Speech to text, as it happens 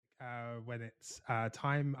when it's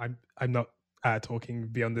time. I'm not talking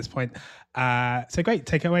beyond this point. So great,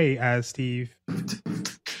 take it away, Steve.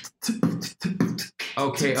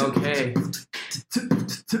 Okay.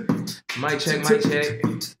 Mic check.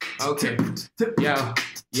 Okay.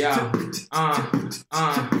 Yo.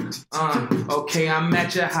 Okay, I'm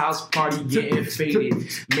at your house party getting faded.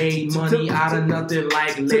 Made money out of nothing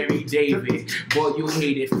like Larry David. Boy, you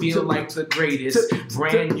hate it. Feel like the greatest.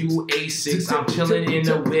 Brand new A6. I'm chilling in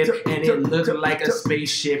the whip and it look like a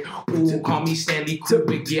spaceship. Ooh, call me Stanley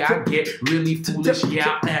Kubrick. Yeah, I get really foolish.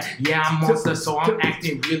 Yeah, I'm monster, so I'm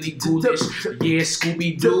acting really ghoulish. Yeah,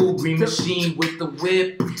 Scooby-Doo, Green Machine with the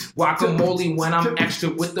whip. Guacamole when I'm extra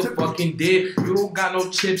with the fucking dip. You don't got no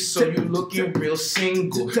chips, so you looking real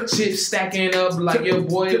single. Chips stacking up like your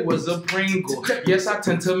boy was a Pringle. Yes, I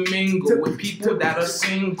tend to mingle with people that are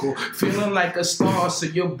single. Feeling like a star, so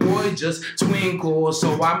your boy just twinkle.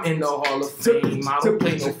 So I'm in the Hall of Fame. I don't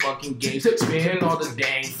play no fucking games. Spinning all the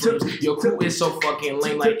dang frames. Your crew is so fucking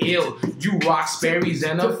lame, like ill. You rock Sperry's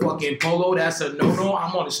and a fucking polo. That's a no-no.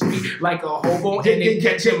 I'm on the street like a hobo and they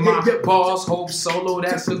catching my balls. Hope Solo,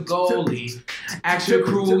 that's a goalie. Action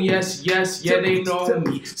crew, yes, yeah, they know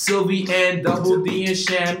me. Sylvie and Double D and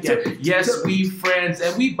Sham, yeah, yes, we friends,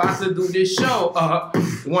 and we about to do this show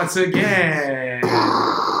once again. You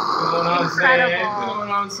know what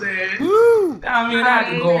I'm saying? Woo! I mean, I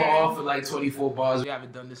can go off for like 24 bars. We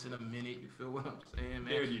haven't done this in a minute. You feel what I'm saying,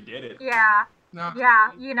 man? Dude, you did it. Yeah. No.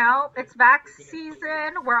 Yeah, you know, it's back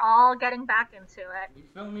season. We're all getting back into it. You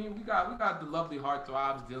feel me? We got the lovely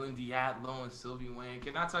heartthrobs, Dylan Diatlo and Sylvie Wayne.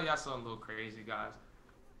 Can I tell y'all something a little crazy, guys?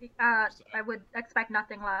 I would expect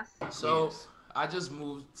nothing less. So, I just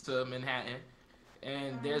moved to Manhattan,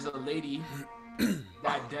 and there's a lady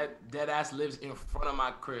that dead ass lives in front of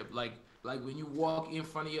my crib. Like when you walk in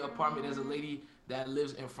front of your apartment, there's a lady that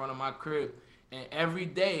lives in front of my crib. And every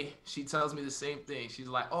day, she tells me the same thing. She's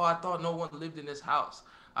like, oh, I thought no one lived in this house.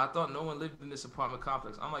 I thought no one lived in this apartment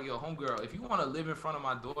complex. I'm like, yo, homegirl, if you want to live in front of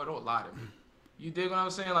my door, don't lie to me. You dig what I'm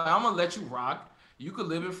saying? Like, I'm going to let you rock. You could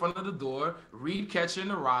live in front of the door, read Catcher in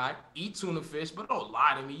the Rye, eat tuna fish, but don't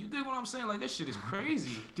lie to me. You dig what I'm saying? Like, this shit is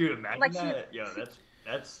crazy. Dude, imagine like that. Yo,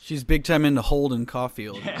 that's... She's big time into Holden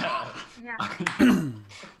Caulfield. Yeah.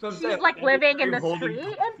 She's like living in the street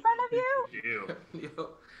in front of you? Yo.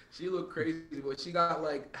 She look crazy, but she got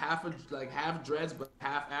like half dreads, but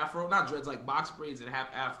half afro. Not dreads, like box braids and half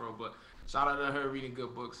afro. But shout out to her reading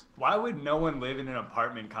good books. Why would no one live in an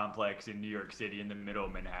apartment complex in New York City in the middle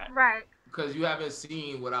of Manhattan? Right. Because you haven't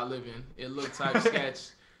seen what I live in. It looked type sketch.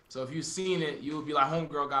 So if you've seen it, you would be like,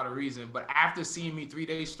 homegirl got a reason. But after seeing me 3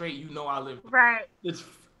 days straight, you know I live. Right.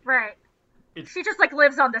 She just like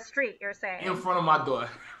lives on the street, you're saying. In front of my door.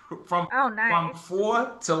 From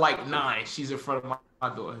 4 to like 9, she's in front of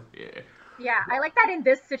my door. Yeah, I like that in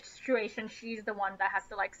this situation, she's the one that has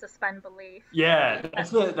to like suspend belief. Yeah,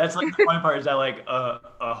 that's like the funny part is that like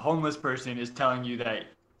a homeless person is telling you that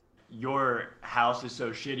your house is so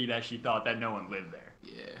shitty that she thought that no one lived there.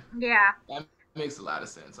 Yeah. That makes a lot of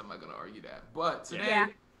sense. I'm not gonna argue that. But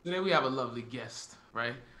today we have a lovely guest,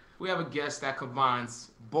 right? We have a guest that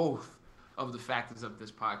combines both of the factors of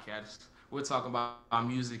this podcast. We're talking about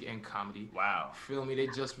music and comedy. Wow. Feel me? They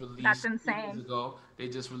just released That's insane. 2 years ago. They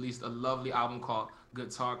just released a lovely album called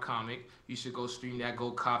Guitar Comic. You should go stream that,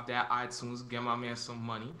 go cop that, iTunes, get my man some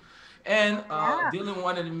money. And Dylan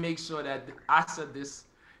wanted to make sure that I said this,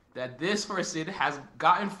 that this person has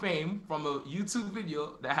gotten fame from a YouTube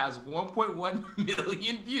video that has 1.1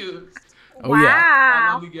 million views. Oh, yeah.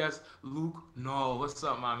 Our lovely guest, Luke Null. What's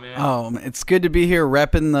up, my man? Oh, it's good to be here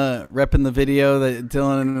repping the video that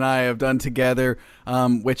Dylan and I have done together,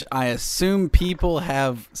 which I assume people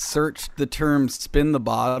have searched the term "spin the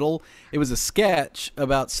bottle." It was a sketch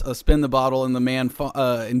about spin the bottle and the man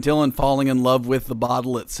and Dylan falling in love with the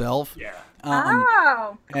bottle itself. Yeah.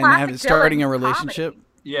 And starting a relationship. Comedy.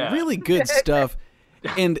 Yeah. Really good stuff.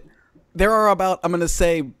 And there are about, I'm going to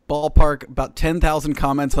say ballpark, about 10,000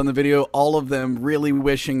 comments on the video, all of them really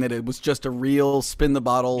wishing that it was just a real spin the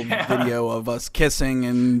bottle video of us kissing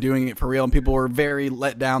and doing it for real. And people were very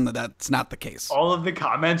let down that that's not the case. All of the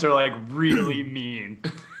comments are like really mean.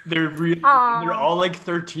 They're all like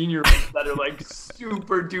 13-year-olds that are like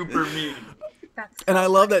super duper mean. And I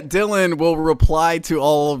love that Dylan will reply to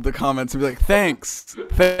all of the comments and be like, thanks,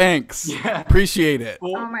 appreciate it.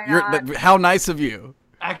 Oh my God. How nice of you.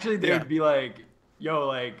 Actually, they would be like, yo,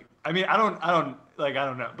 like, I mean, I don't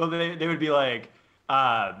know. But they would be like,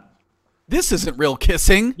 this isn't real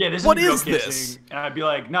kissing. Yeah, this what isn't real is kissing. this? And I'd be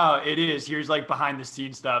like, no, it is. Here's like behind the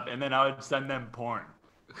scenes stuff. And then I would send them porn.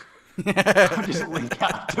 I would just link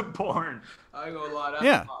out to porn. I ain't gonna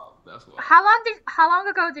lie, That's wild. How long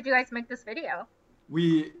ago did you guys make this video?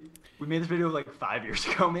 We made this video like 5 years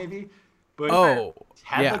ago, maybe. But Oh, it's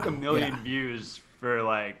had yeah, like a million yeah. views for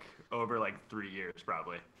like over like 3 years,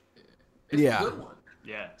 probably. It's Yeah. a good one.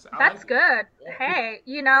 Yeah. So I That's like it. good. Yeah. Hey,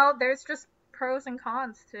 there's just pros and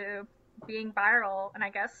cons to being viral, and I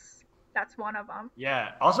guess that's one of them.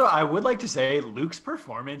 Yeah. Also, I would like to say Luke's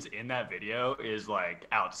performance in that video is like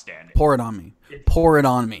outstanding. Pour it on me. Pour it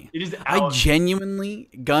on me. It is I genuinely,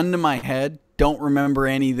 gun to my head, don't remember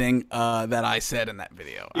anything that I said in that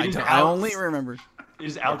video. I only remember. It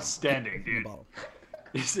is outstanding, in the dude. bottle.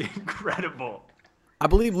 It's incredible. I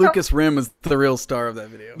believe Lucas Rim was the real star of that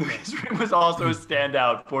video. Lucas Rim was also a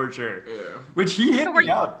standout for sure. Yeah. Which he hit So were me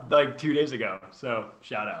you- up like 2 days ago. So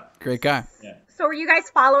shout out. Great guy. So were you guys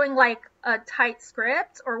following like a tight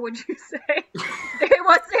script, or would you say it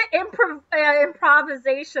wasn't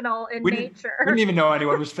improvisational in We nature? didn't even know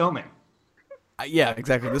anyone was filming. Yeah,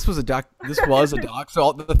 exactly. This was a doc. So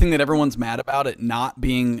the thing that everyone's mad about it not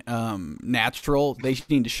being natural, they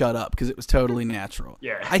need to shut up because it was totally natural.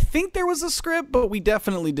 Yeah. I think there was a script, but we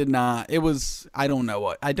definitely did not. It was, I don't know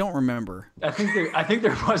what. I don't remember. I think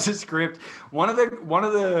there was a script. One of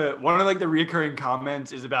the like the recurring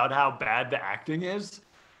comments is about how bad the acting is.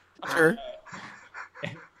 Sure.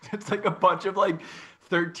 It's like a bunch of like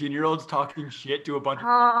 13-year-olds talking shit to a bunch of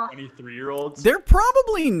Oh. 23-year-olds. They're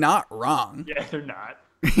probably not wrong. Yeah, they're not.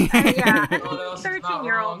 Yeah, I You know what think else is not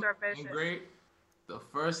 13-year-olds wrong are and vicious. great? The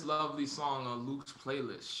first lovely song on Luke's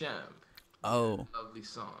playlist, Shem. Oh. Lovely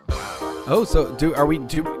song. Oh, so do we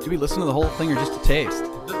listen to the whole thing or just a taste?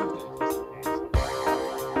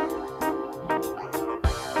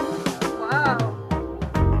 Whoa.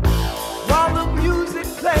 While the music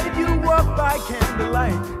played, you walked by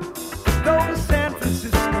candlelight. Those San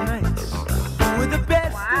Francisco nights were the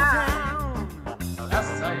best Wow. in town.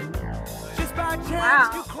 That's tight. Just by chance,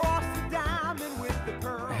 Wow. you crossed the diamond with the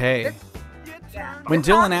pearl. Hey, Yeah. when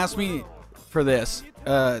Dylan asked me for this,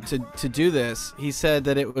 to do this, he said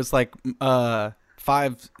that it was like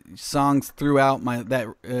 5 songs throughout my that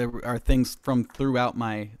are things from throughout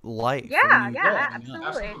my life. Yeah, Yeah, absolutely.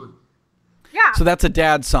 absolutely. Yeah. So that's a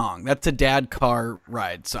dad song. That's a dad car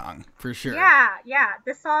ride song for sure. Yeah.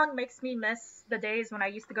 This song makes me miss the days when I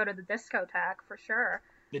used to go to the discotheque for sure.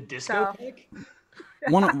 The disco So- pick?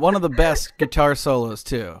 One of the best guitar solos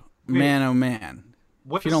too. Man, oh man.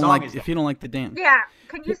 What If you don't song like is if that? you don't like the dance. Yeah.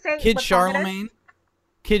 Can you say Kid what song it is? Charlemagne.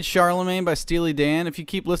 Kid Charlemagne by Steely Dan. If you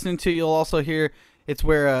keep listening to it, you'll also hear it's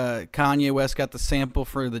where Kanye West got the sample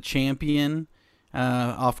for The Champion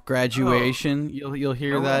off Graduation. You'll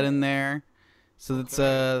hear that in there. So it's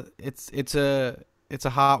a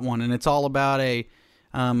hot one, and it's all about a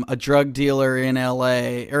drug dealer in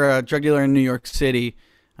LA or a drug dealer in New York City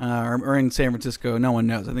or in San Francisco. No one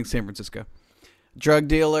knows. I think San Francisco. Drug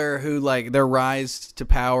dealer who like their rise to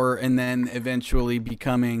power and then eventually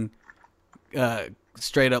becoming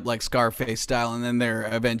straight up like Scarface style, and then their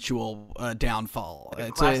eventual downfall. Like a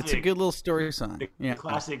It's a classic- good little story song. The Yeah.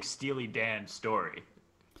 classic Steely Dan story.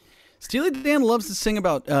 Steely Dan loves to sing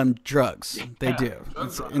about drugs. They do,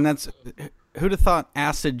 and that's who'd have thought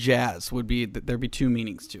acid jazz would be there'd be 2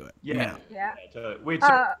 meanings to it. Yeah. Yeah. Wait,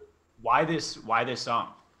 so why this song?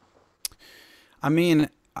 I mean,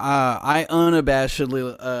 I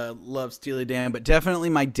unabashedly love Steely Dan, but definitely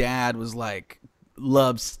my dad was like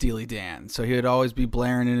loves Steely Dan, so he would always be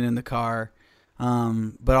blaring it in the car.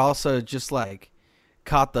 But also just like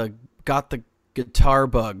got the guitar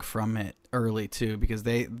bug from it early too, because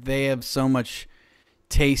they have so much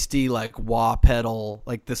tasty like wah pedal.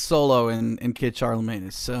 Like the solo in Kid Charlemagne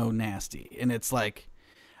is so nasty, and it's like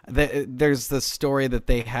there's the story that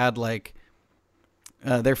they had like.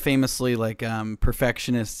 They're famously like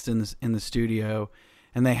perfectionists in the studio,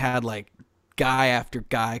 and they had like guy after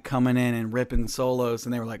guy coming in and ripping solos,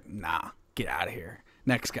 and they were like, "Nah, get out of here."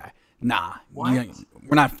 Next guy, "Nah, we're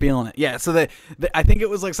not feeling it." Yeah, so I think it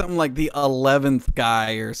was like something like the 11th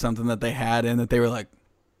guy or something that they had, and that they were like,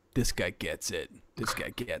 "This guy gets it. This guy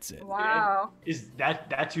gets it." Wow. Is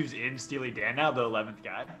that's who's in Steely Dan now, the 11th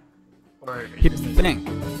guy? Or Here's the thing: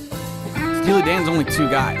 Steely Dan's only 2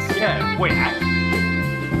 guys. yeah, wait.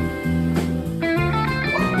 30,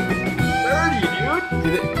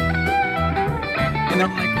 dude. And they're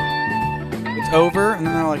like, it's over, and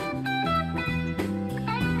then they're like,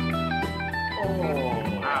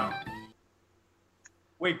 Oh, wow.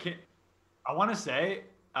 Wait, I want to say,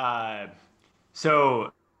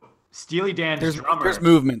 so Steely Dan's drummer, there's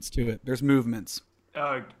movements to it. There's movements.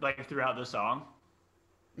 like throughout the song.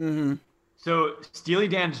 Mm-hmm. So Steely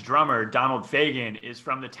Dan's drummer, Donald Fagen, is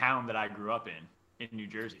from the town that I grew up in New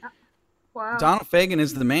Jersey. Wow. Donald Fagen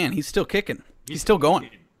is the man. He's still kicking. He's still going.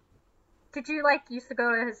 Did you like used to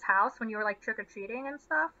go to his house when you were like trick or treating and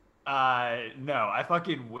stuff? No, I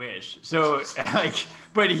fucking wish. So like,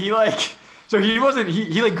 but he like, so he wasn't.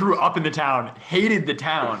 He like grew up in the town, hated the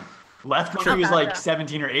town, left when he was like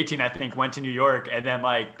 17 or 18, I think, went to New York, and then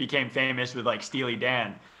like became famous with like Steely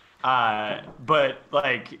Dan. But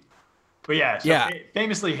yeah, so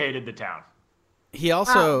famously hated the town. He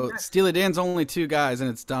also Steely Dan's only two guys, and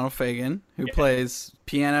it's Donald Fagen, who plays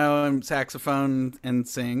piano and saxophone and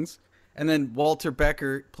sings, and then Walter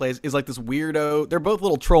Becker is like this weirdo. They're both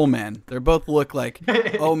little troll men. They both look like,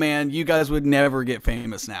 oh man, you guys would never get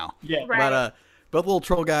famous now. Yeah, Right. But both little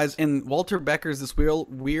troll guys, and Walter Becker's this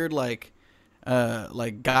weird like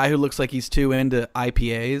guy who looks like he's too into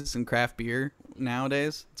IPAs and craft beer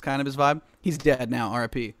nowadays. It's kind of his vibe. He's dead now,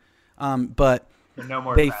 R.I.P. But no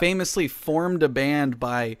more. they famously formed a band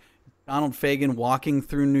by Donald Fagen walking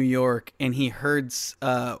through New York, and he heard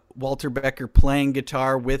Walter Becker playing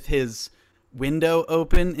guitar with his window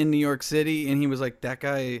open in New York City, and he was like, that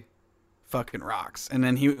guy fucking rocks. And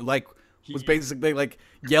then he was basically like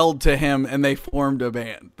yelled to him, and they formed a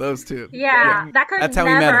band. Those two. Yeah, that could That's how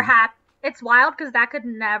we met never him. happen. It's wild because that could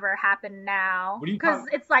never happen now. What do you Because call-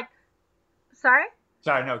 it's like, sorry.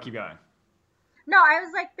 Sorry, no, keep going. No, I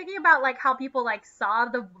was like thinking about like how people like saw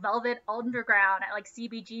the Velvet Underground at like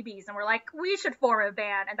CBGBs and were like, we should form a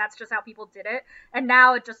band, and that's just how people did it. And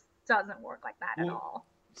now it just doesn't work like that at all.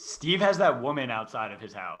 Steve has that woman outside of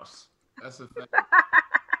his house, That's a fact.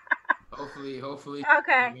 Hopefully.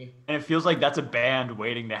 Okay. and it feels like that's a band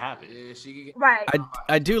waiting to happen. Yeah, she could get. Right.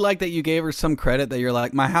 I do like that you gave her some credit, that you're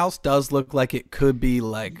like, my house does look like it could be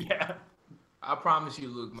like. Yeah. I promise you,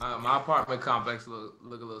 Luke, my apartment complex look a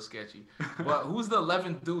little sketchy. But who's the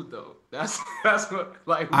 11th dude though? That's what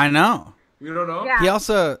like. I know. You don't know? Yeah. He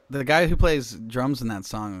also, the guy who plays drums in that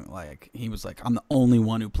song, like, he was like, I'm the only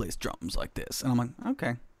one who plays drums like this. And I'm like,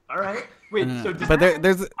 okay. All right. Wait. So But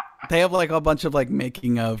they have like a bunch of like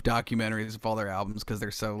making of documentaries of all their albums because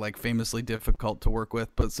they're so like famously difficult to work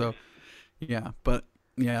with. But so, yeah. But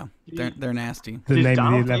yeah, they're nasty. The Does name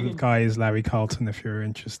Donald of the 11th Fagen- guy is Larry Carlton, if you're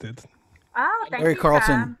interested. Oh, thank Larry you, Carlton.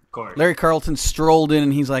 Sam. of course, Larry Carlton strolled in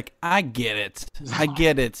and he's like, I get it. I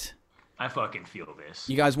get it. I fucking feel this.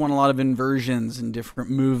 You guys want a lot of inversions and different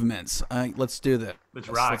movements. Let's do that. Let's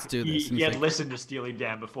rock. Let's do this. And He he's had like, listened to Steely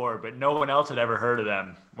Dan before, but no one else had ever heard of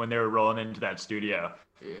them when they were rolling into that studio.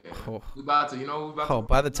 Yeah. oh, We about to, we about oh, to.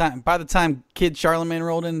 by the time Kid Charlemagne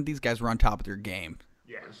rolled in, these guys were on top of their game.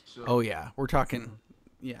 Yeah. Sure. Oh yeah, we're talking.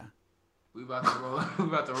 Yeah. We about to roll. We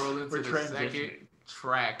about to roll into We're the transitioning. second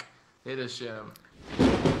track. Hit us, Shem.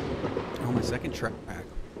 Oh, my second track.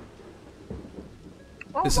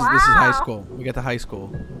 Oh, This is wow. high school. We got the high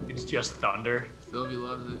school. It's just thunder. Sylvie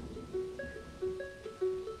loves it.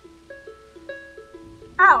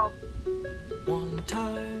 Oh, One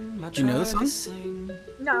time I Do you know this tried to song? sing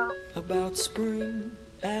no. about spring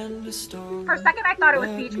and a storm. For a second I thought it was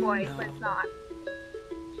Beach Boys, but it's not.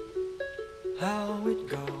 How it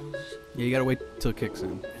goes. Yeah, you gotta wait till it kicks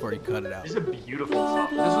in before you cut it out. This is a beautiful song.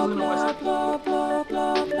 This was in the West. Blah blah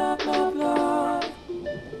blah blah blah blah.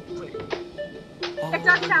 It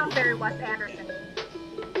does sound very Wes Anderson.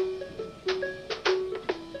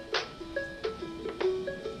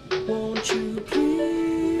 Won't you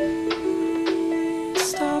please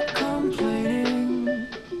stop complaining?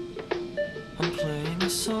 I'm playing a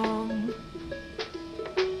song.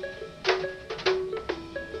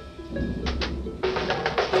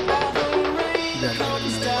 All the rain You gotta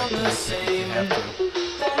comes know down like the that. You same, have to.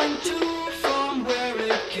 falling to from where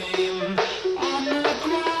it came, on the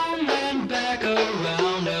ground and back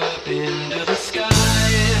around up into the sky.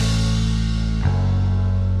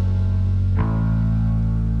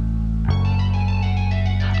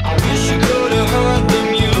 I wish you could have heard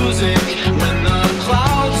the music when the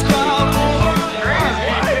clouds cloud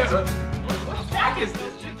over. What track is this?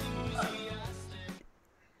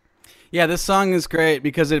 Yeah, this song is great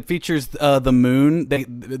because it features the moon.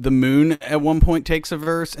 The moon at one point takes a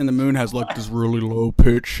verse, and the moon has like this really low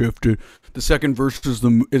pitch shifted. The second verse is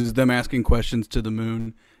them asking questions to the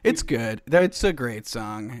moon. It's good. It's a great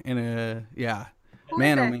song, and yeah, Who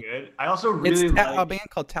man, is oh it? man, Good. I also it's really a like. band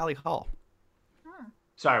called Tally Hall.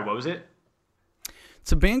 Sorry, what was it?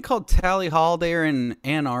 It's a band called Tally Hall. They're in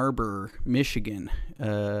Ann Arbor, Michigan.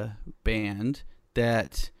 Band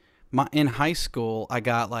that in high school I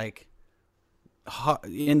got like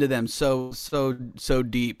into them so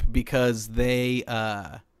deep because they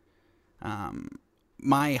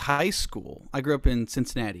my high school, I grew up in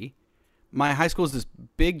Cincinnati. My high school is this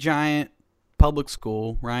big giant public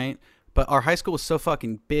school, right? But our high school was so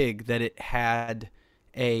fucking big that it had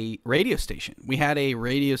a radio station. We had a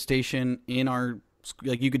radio station in our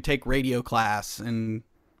like you could take radio class and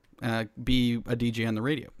be a DJ on the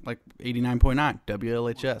radio, like 89.9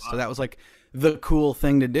 WLHS. So that was like the cool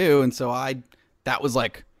thing to do. And so that was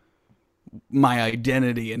like my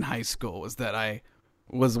identity in high school, was that I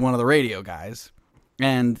was one of the radio guys.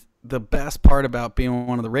 And the best part about being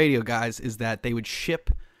one of the radio guys is that they would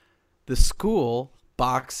ship the school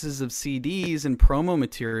boxes of CDs and promo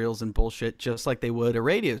materials and bullshit just like they would a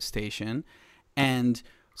radio station. And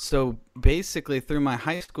so basically through my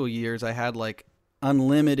high school years, I had like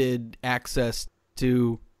unlimited access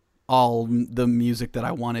to all the music that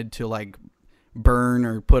I wanted to like burn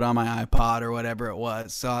or put on my iPod or whatever it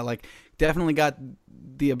was. So I like definitely got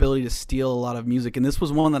the ability to steal a lot of music. And this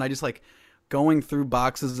was one that I just like going through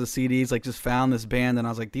boxes of CDs, like just found this band and I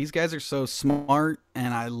was like, these guys are so smart.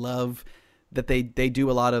 And I love that they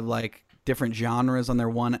do a lot of like different genres on their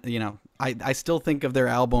one, you know, I still think of their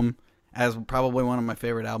album as probably one of my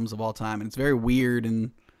favorite albums of all time. And it's very weird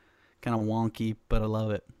and kind of wonky, but I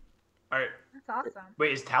love it. All right. That's awesome.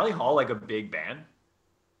 Wait, is Tally Hall like a big band?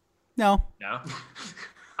 No. No?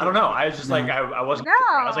 I don't know. I was just like, I wasn't. No.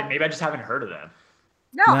 I was like, maybe I just haven't heard of them.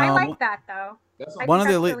 No, I No. like that though. That's I One think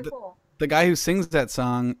of the that's really cool. the guy who sings that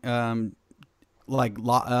song,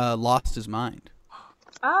 lost his mind.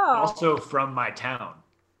 Oh. Also from my town.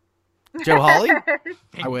 Joe Hawley?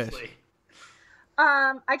 I wish. Famously.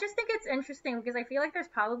 I just think it's interesting because I feel like there's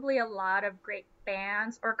probably a lot of great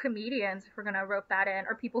bands or comedians, if we're gonna rope that in,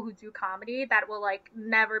 or people who do comedy that will like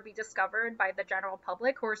never be discovered by the general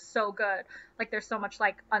public, who are so good. Like there's so much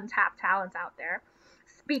like untapped talent out there.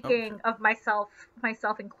 Speaking of myself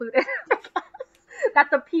included, I guess,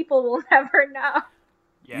 that the people will never know.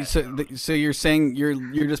 Yeah. So you're saying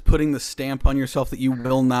you're just putting the stamp on yourself that you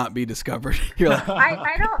will not be discovered. You're like,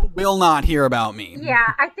 I don't. will not hear about me.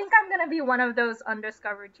 Yeah, I think I'm gonna be one of those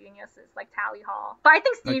undiscovered geniuses like Tally Hall. But I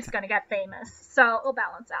think Steve's gonna get famous, so it'll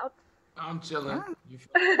balance out. I'm chilling. You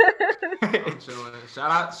feel me? I'm chilling.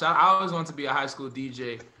 Shout out! I always wanted to be a high school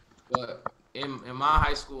DJ, but in my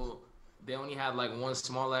high school, they only had like one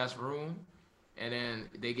small ass room, and then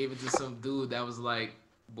they gave it to some dude that was like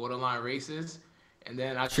borderline racist. And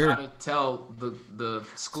then I tried to tell the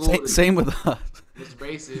school Same with us. it's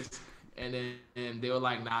racist, and then they were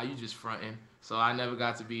like, "Nah, you just fronting." So I never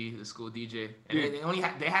got to be the school DJ. And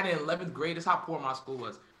they had it in 11th grade. That's how poor my school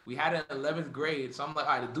was. We had it in 11th grade. So I'm like,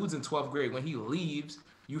 all right, the dude's in 12th grade. When he leaves,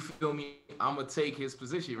 you feel me? I'm gonna take his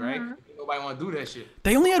position, right? Nobody want to do that shit.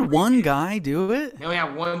 They only had one guy do it. They only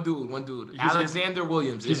have one dude. Alexander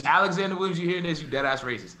Williams. If Alexander Williams, you hear this, you dead ass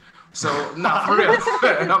racist. So nah, for real.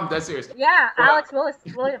 I'm dead serious. Yeah, But- Alex Williams.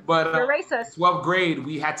 But You're racist. 12th grade,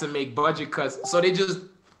 we had to make budget cuts, so they just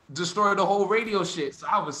destroyed the whole radio shit. So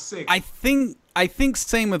I was sick. I think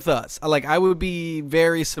same with us. Like I would be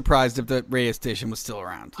very surprised if the radio station was still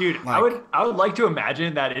around. Dude, Like, I would like to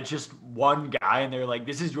imagine that it's just one guy and they're like,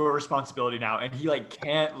 this is your responsibility now. And he like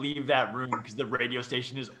can't leave that room because the radio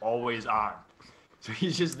station is always on. So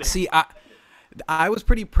he's just there. See, I was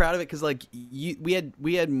pretty proud of it because like we had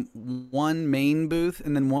one main booth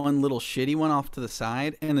and then one little shitty one off to the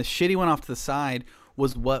side, and the shitty one off to the side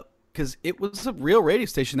was because it was a real radio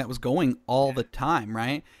station that was going all the time,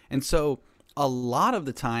 right? And so a lot of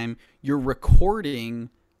the time you're recording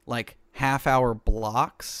like half-hour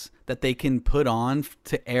blocks that they can put on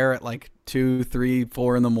to air at like 2, 3,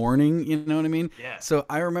 4 in the morning. You know what I mean? Yeah. So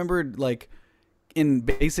I remembered like. And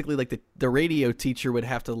basically, like the radio teacher would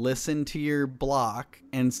have to listen to your block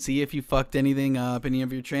and see if you fucked anything up, any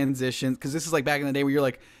of your transitions. Because this is like back in the day where you're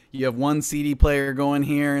like, you have one CD player going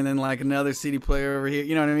here and then like another CD player over here.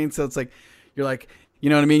 You know what I mean? So it's like, you're like, you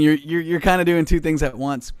know what I mean? You're kind of doing two things at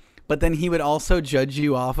once. But then he would also judge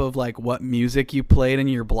you off of like what music you played in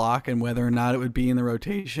your block and whether or not it would be in the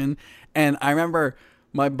rotation. And I remember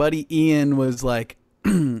my buddy Ian was like,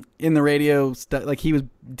 in the radio stuff, like he was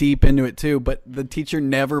deep into it too, but the teacher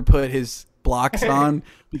never put his blocks on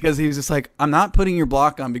because he was just like, I'm not putting your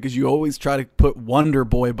block on because you always try to put Wonder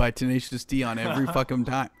Boy by Tenacious D on every fucking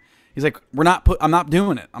time. He's like, I'm not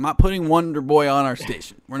doing it. I'm not putting Wonder Boy on our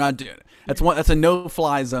station. We're not doing it. That's a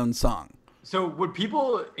no-fly zone song. So would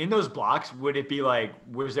people in those blocks, would it be like,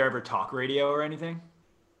 was there ever talk radio or anything?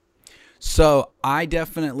 So I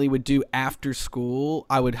definitely would do after school.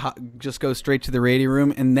 I would just go straight to the radio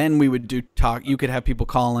room, and then we would do talk. You could have people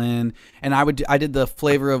call in, and I did the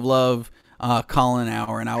Flavor of Love call-in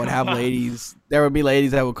hour, and I would have ladies. There would be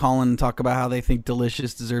ladies that would call in and talk about how they think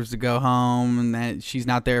Delicious deserves to go home, and that she's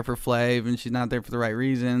not there for Flav, and she's not there for the right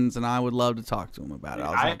reasons. And I would love to talk to them about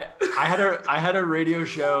it. I had a radio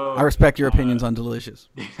show. I respect your opinions on Delicious.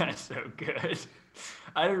 That's so good.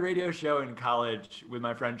 I had a radio show in college with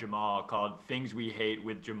my friend Jamal called Things We Hate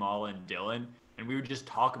with Jamal and Dylan. and we would just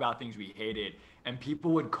talk about things we hated, and people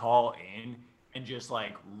would call in and just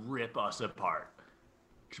like rip us apart.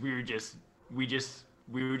 Cause we would just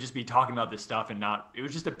be talking about this stuff and it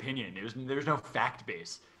was just opinion. There was no fact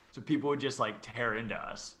base. So people would just like tear into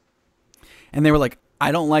us. And they were like,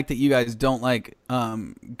 I don't like that you guys don't like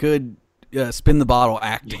good spin the bottle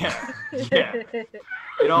acting. Yeah. Yeah.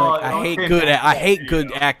 I hate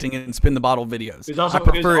good acting in spin the bottle videos. I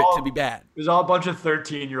prefer it to be bad. There's all a bunch of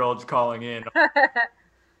 13-year-olds calling in.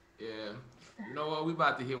 Yeah. You know what? We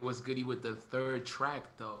about to hit what's goody with the third track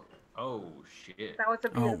though. Oh shit. That was a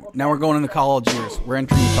beautiful. Now we're going into college years. We're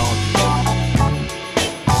entering college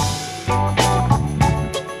years.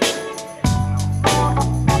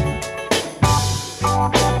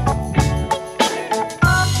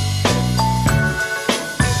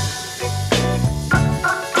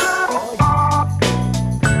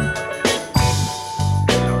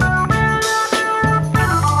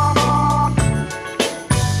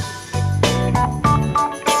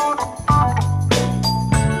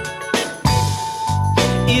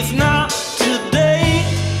 If not today,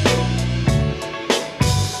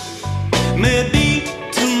 maybe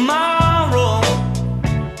tomorrow.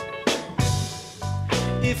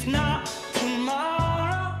 If not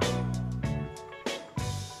tomorrow,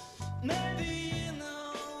 maybe in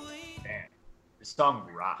a week. Man, this song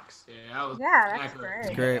rocks. Yeah, That's smacker. great.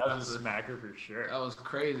 It's great. That was a smacker for sure. That was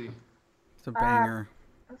crazy. It's a banger.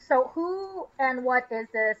 So who and what is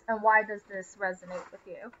this, and why does this resonate with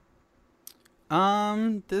you?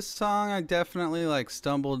 This song I definitely like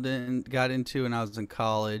got into when I was in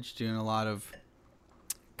college, doing a lot of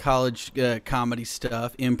college comedy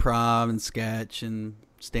stuff, improv and sketch and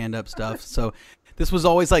stand-up stuff. So this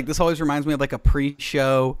always reminds me of like a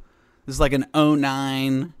pre-show. This is like an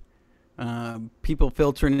 09, people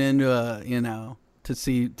filtering into to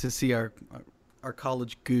see our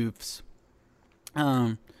college goofs.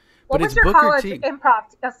 What But was it's your Booker college T. improv?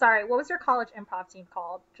 What was your college improv team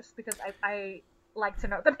called? Just because I like to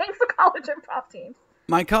know the names of college improv teams.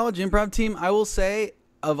 My college improv team, I will say,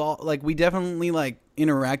 we definitely like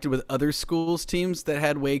interacted with other schools' teams that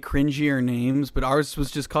had way cringier names, but ours was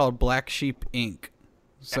just called Black Sheep Inc.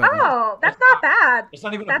 So Oh, that's not bad. It's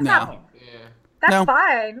not even That's a not. song. Yeah. That's No.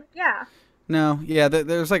 fine. Yeah. no, yeah,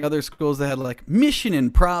 there's like other schools that had like Mission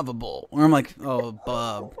Improbable, where I'm like, oh,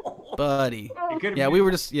 buddy, It could've yeah, been we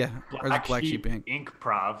were just ours was Black Sheep Inc.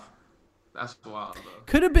 Improv. That's wild though.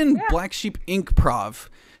 Could have been Black Sheep Inc. Prov.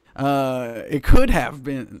 It could have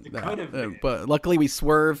been, could have been. but luckily we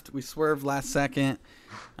swerved. We swerved last second.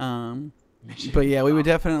 But yeah, we would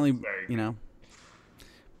definitely, Very you know.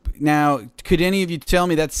 Now, could any of you tell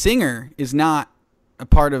me that singer is not a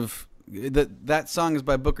part of that song is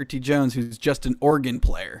by Booker T. Jones, who's just an organ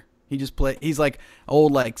player. He's like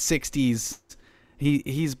old, like 60s.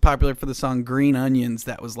 He's popular for the song Green Onions.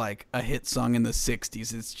 That was like a hit song in the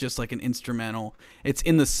 60s. It's just like an instrumental. It's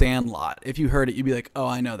in the Sandlot. If you heard it, you'd be like, oh,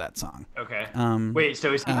 I know that song. Okay. Um, Wait,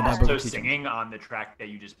 so is he by also Booker T. singing on the track that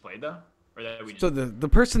you just played, though? Or that we just... So the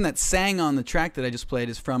person that sang on the track that I just played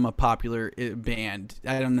is from a popular band.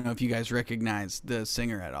 I don't know if you guys recognize the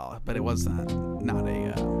singer at all, but it was not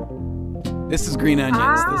a... This is Green Onions.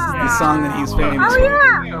 This is the song that he's famous Oh for.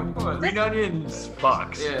 yeah. Yeah, of course. Green Onions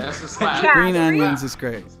fucks. Yeah, that's a slap. Yeah. Green Green- Onions is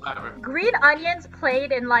great. Slapper. Green Onions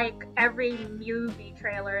played in like every movie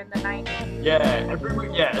trailer in the 90s. Yeah.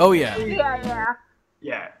 Everyone, yeah. Oh, yeah.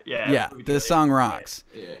 Yeah. Yeah, the song rocks.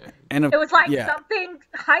 Yeah. And It was like yeah, something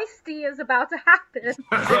heisty is about to happen.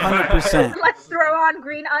 100%. Let's throw on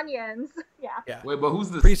green onions. Yeah. Wait, but who's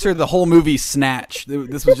the? Pretty sure the whole movie Snatch.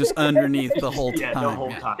 This was just underneath the whole Yeah, time. the whole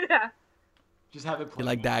yeah. time. Yeah. Just have it play. You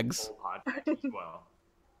like dags? The whole podcast as well.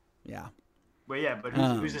 Yeah. But yeah, but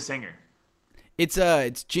who's the singer?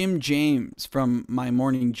 It's Jim James from My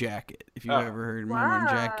Morning Jacket. If you've Oh. ever heard My Morning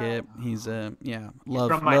Jacket, he's from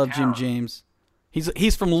love my Jim town. James.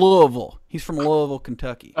 He's from Louisville. He's from Louisville,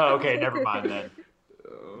 Kentucky. Oh, okay, never mind then.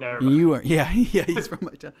 Never mind. You are he's from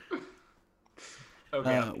my town.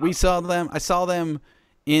 Okay. We saw them. I saw them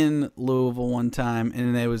in Louisville one time,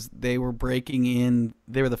 and they were breaking in.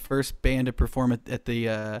 They were the first band to perform at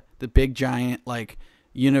the big giant like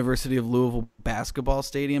University of Louisville basketball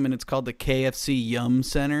stadium, and it's called the KFC Yum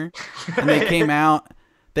Center. And they came out.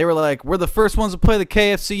 They were like, we're the first ones to play the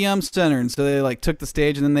KFC Yum Center. And so they like took the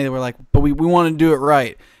stage, and then they were like, but we want to do it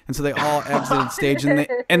right. And so they all exited stage,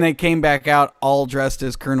 and they came back out all dressed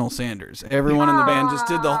as Colonel Sanders. Everyone in the band just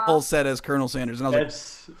did the whole set as Colonel Sanders. And I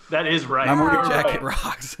was That is right. like, my They morning were jacket right.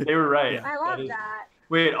 rocks. They were right. I love is- that.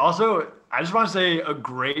 Wait, also, I just want to say a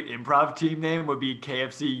great improv team name would be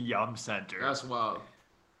KFC Yum Center. That's wild.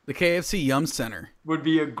 The KFC Yum Center. Would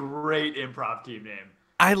be a great improv team name.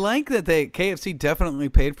 I like that KFC definitely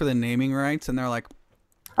paid for the naming rights, and they're like,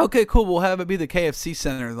 okay, cool, we'll have it be the KFC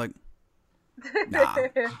Center. Like, nah,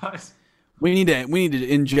 we need to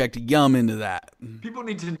inject yum into that. People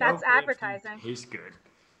need to know. That's KFC advertising. tastes good.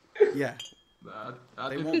 Yeah, I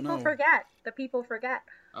They think, won't People know. forget. The people forget.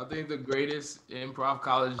 I think the greatest improv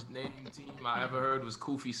college naming team I ever heard was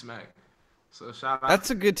Koofy Smack. So shout out. that's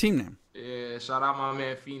a good team name. Yeah, shout out my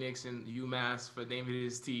man Phoenix and UMass for naming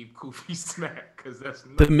his team Koofy Smack, because that's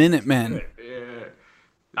The Minutemen.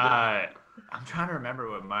 yeah. I'm trying to remember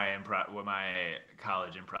what my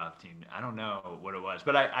college improv team. I don't know what it was,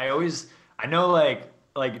 but I know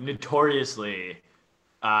like notoriously,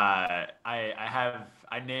 I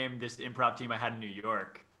named this improv team I had in New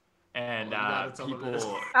York, and Oh, you gotta tell them this.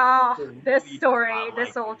 people. Oh, this really story, not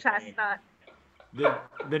this like old it. chestnut.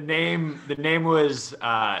 The name was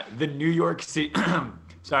the New York City.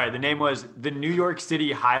 Sorry, the name was the New York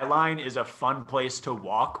City High Line is a fun place to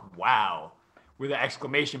walk. Wow, with an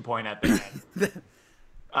exclamation point at the end.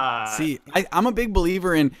 See, I'm a big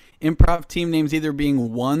believer in improv team names either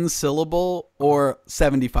being one syllable or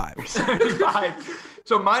 75. 75.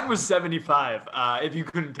 So mine was 75, if you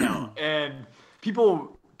couldn't tell. And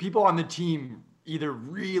people on the team either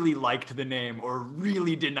really liked the name or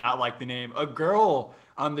really did not like the name. A girl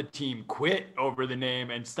on the team quit over the name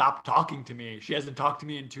and stopped talking to me. She hasn't talked to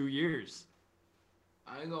me in 2 years.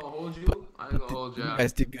 I ain't gonna hold you. I ain't gonna hold you. You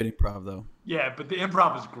guys did good improv though. Yeah, but the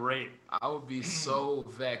improv is great. I would be so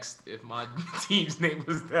vexed if my team's name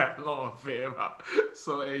was that long, fam.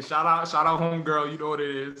 So hey, shout out homegirl, you know what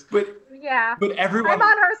it is. But Yeah. everyone. I'm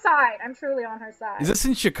on her side. I'm truly on her side. Is this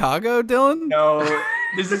in Chicago, Dylan? No,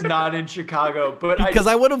 this is not in Chicago. But Because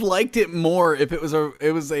I would have liked it more if it was a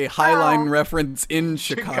Highline Oh. reference in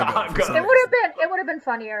Chicago. Chicago. It would have been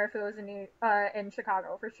funnier if it was in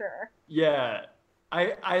Chicago for sure. Yeah.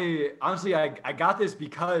 I honestly got this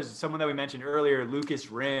because someone that we mentioned earlier, Lucas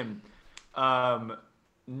Rim,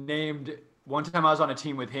 named one time I was on a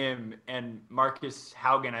team with him and Marcus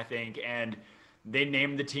Haugen, I think, and they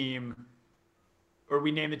named the team, or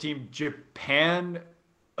we named the team Japan,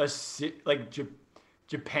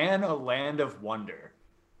 Japan, a land of wonder,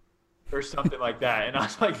 or something like that. And I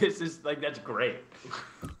was like, this is like, that's great.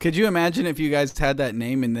 Could you imagine if you guys had that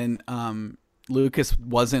name and then Lucas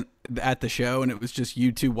wasn't at the show and it was just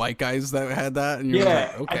you two white guys that had that? And you're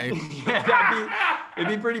Yeah. like, okay. It'd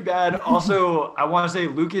be pretty bad. Also, I want to say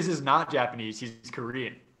Lucas is not Japanese. He's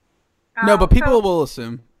Korean. No, but people So- will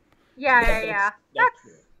assume. Yeah. That's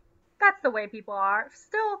true. That's the way people are.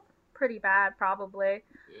 Still pretty bad, probably.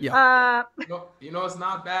 Yeah. You know it's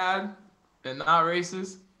not bad and not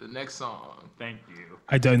racist? The next song. Thank you.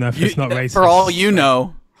 I don't know if it's not racist. For all you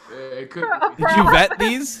know. Yeah, it could Did you vet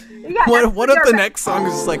these? Yeah, What if you're the right. next song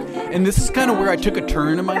is like, and this is kind of where I took a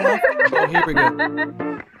turn in my life? Oh, here we go.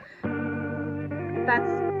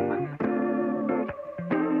 That's funny.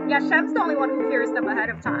 Yeah, Shem's the only one who hears them ahead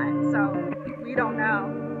of time, so we don't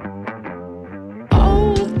know.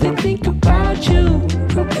 Oh, they think about you.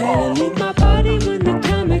 Prepare to leave my body when the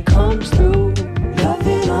time it comes through.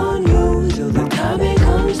 Loving on you till the time it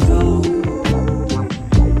comes through.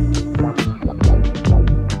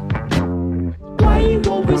 Why you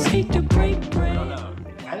always hate to break bread?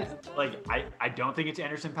 I don't think it's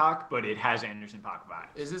Anderson .Paak, but it has Anderson .Paak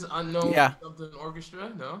vibes. Is this unknown Yeah. something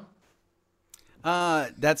orchestra? No.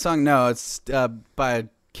 That song, no, it's by a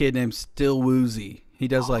kid named Still Woozy. He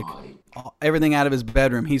does like everything out of his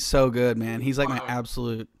bedroom. He's so good, man. He's like my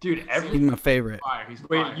absolute, Dude, he's my favorite. Fire. He's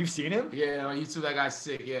wait, fire. you've seen him? Yeah, you two that guy's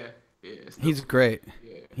sick. Yeah. He's great.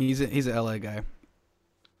 Yeah. He's an LA guy.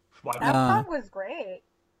 Why That Uh, song was great.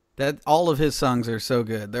 That all of his songs are so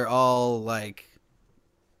good. They're all like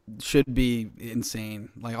should be insane.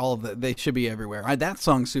 Like all of that, they should be everywhere. That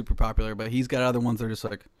song's super popular, but he's got other ones that are just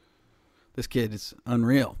like, this kid is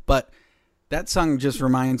unreal. But that song just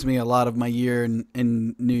reminds me a lot of my year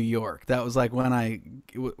in New York. That was like when I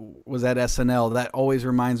was at SNL. That always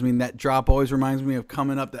reminds me. That drop always reminds me of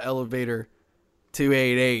coming up the elevator to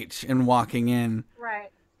 8H and walking in. Right.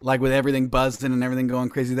 Like with everything buzzing and everything going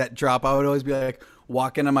crazy, that drop, I would always be like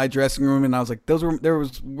walking to my dressing room, and I was like,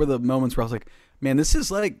 were the moments where I was like, man, this is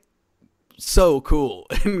like so cool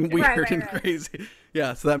and weird Right. and crazy.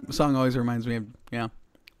 Yeah, so that song always reminds me of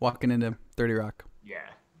walking into 30 Rock. Yeah,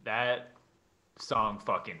 that song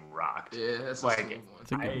fucking rocked. Yeah, that's a like, smooth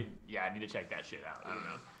one. I need to check that shit out. I don't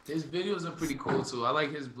know. His videos are pretty cool too. I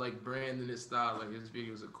like his like brand and his style. Like his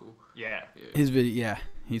videos are cool. Yeah. His video, yeah,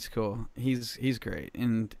 he's cool. He's great,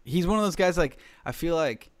 and he's one of those guys. Like I feel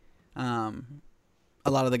like, a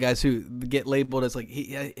lot of the guys who get labeled as like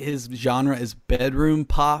his genre is bedroom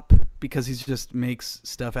pop, because he just makes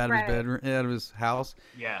stuff out of his Right. bedroom, out of his house.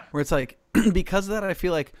 Yeah. Where it's like, because of that, I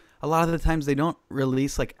feel like a lot of the times they don't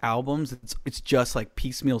release like albums. It's just like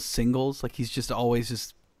piecemeal singles. Like he's always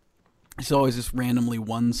just randomly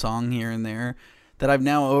one song here and there. That I've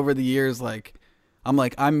now over the years like.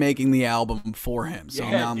 I'm making the album for him. So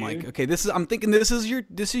Yeah, now I'm dude. like, okay, I'm thinking this is your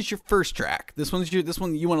first track. This one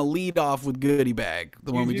you want to lead off with Goodie Bag,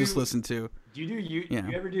 the one we just listened to. Do you Yeah.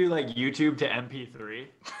 you ever do like YouTube to MP3?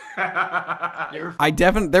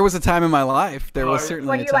 There was a time in my life. There was Oh, certainly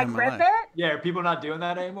When a you time like in my rip life. it, Yeah, are people not doing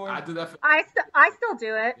that anymore? I do that for. I still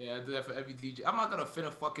do it. Yeah, I do that for every DJ. I'm not gonna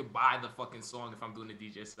finna fucking buy the fucking song if I'm doing a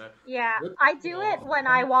DJ set. Yeah, Rip I it do off. it when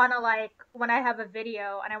I wanna when I have a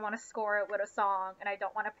video and I want to score it with a song and I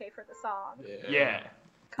don't want to pay for the song. Yeah.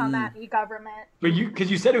 Come at me, government. But because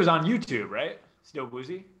you said it was on YouTube, right? Still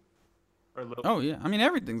Woozy? Or Lil? Oh yeah, I mean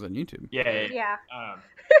everything's on YouTube. Yeah. Yeah. Um,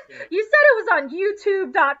 You said it was on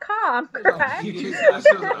YouTube.com, correct?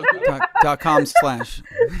 .com/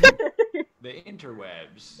 the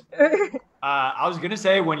interwebs. I was gonna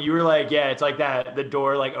say when you were like, yeah, it's like that the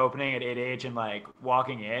door like opening at 8H and like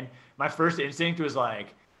walking in. My first instinct was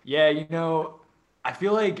like, yeah, you know, I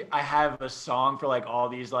feel like I have a song for like all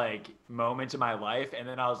these like moments in my life, and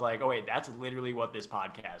then I was like, oh wait, that's literally what this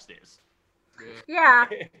podcast is.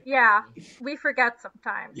 Yeah. We forget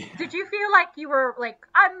sometimes. Did you feel like you were like,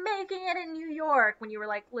 I'm making it in New York when you were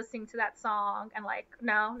like listening to that song and like,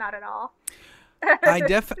 no, not at all?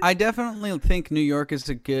 I definitely think New York is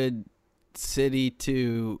a good city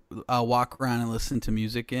to walk around and listen to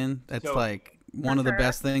music in. That's So- like one of the sure.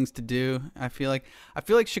 best things to do. I feel like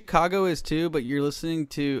Chicago is too, but you're listening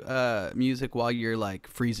to music while you're like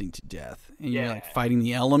freezing to death and you're like Yeah. fighting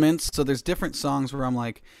the elements. So there's different songs where I'm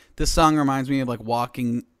like, this song reminds me of like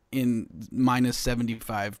walking in minus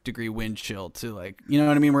 75-degree wind chill to like, you know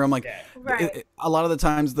what I mean? Where I'm like, Right. a lot of the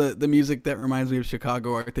times the music that reminds me of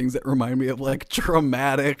Chicago are things that remind me of like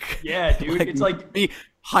dramatic. Yeah, dude, it's like me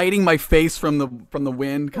hiding my face from the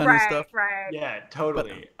wind kind of stuff. Right. yeah,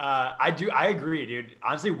 totally. I agree, dude.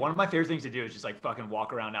 Honestly, one of my favorite things to do is just like fucking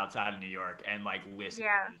walk around outside of New York and like listen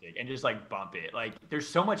Yeah. to music and just like bump it. Like there's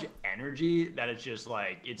so much energy that it's just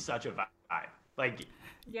like it's such a vibe. Like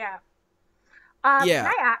Yeah. Yeah.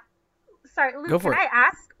 Can I sorry, Luke, Go for can it. I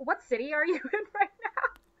ask what city are you in right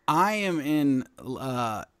now? I am in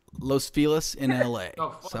Los Feliz in LA. Oh,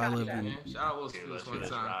 fuck So I live yeah, in man. Shout out Los dude, Feliz let's do one this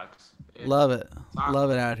time. rocks. Yeah. love it. Love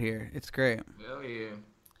it out here. It's great. Hell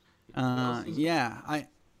yeah. Yeah,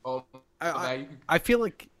 Oh, I feel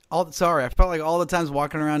like I felt like all the times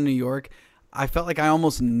walking around New York, I felt like I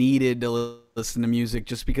almost needed to listen to music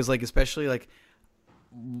just because like especially like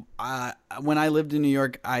when I lived in New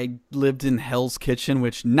York, I lived in Hell's Kitchen,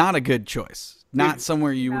 which not a good choice. Not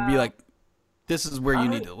somewhere you would be No. like, this is where you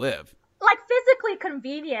need to live. Like physically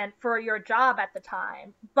convenient for your job at the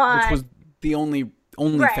time, but Which was the only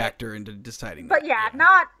Right. factor into deciding but that. yeah,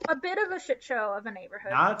 not a bit of a shit show of a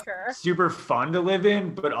neighborhood, Not for sure. super fun to live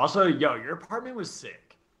in, but also, yo, your apartment was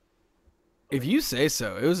sick. If you say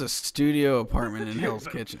so, it was a studio apartment in Hell's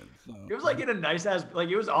Kitchen. So. It was like in a nice ass, like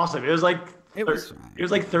it was awesome. It was like It was fine. it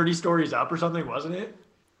was like 30 stories up or something, wasn't it?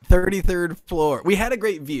 33rd floor. We had a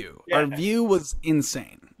great view. Yeah. Our view was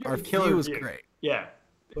insane. Our Killer view was view. great. Yeah.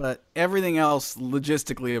 But everything else,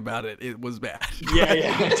 logistically about it was bad. Yeah,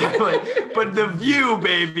 definitely. But the view,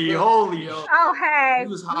 baby, holy. Yo, Oh hey, it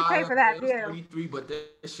was we high. pay for that it was view. 33, but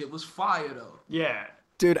that shit was fire though. Yeah.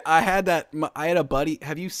 Dude, I had a buddy.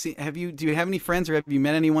 Do you have any friends or have you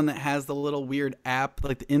met anyone that has the little weird app,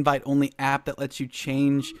 like the invite only app that lets you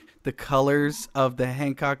change the colors of the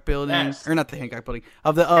Hancock building? Yes. Or not the Hancock building,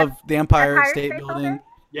 of the Empire State Building.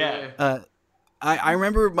 Yeah. I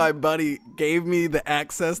remember my buddy gave me the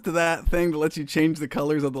access to that thing to let you change the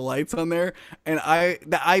colors of the lights on there, and I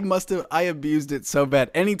abused it so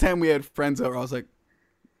bad. Anytime we had friends over, I was like,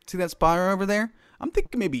 "See that spire over there? I'm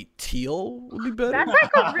thinking maybe teal would be better." That's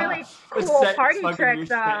like a really cool party trick,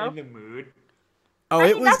 though. In the mood. Oh, I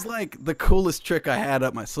it mean, was that's- like the coolest trick I had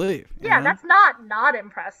up my sleeve. you Yeah, know? that's not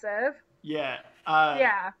impressive. Yeah.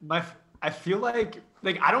 Yeah. I feel like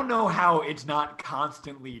I don't know how it's not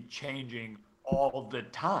constantly changing all the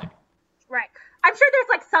time. Right. I'm sure there's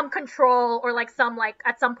like some control or like some like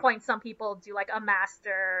at some point some people do like a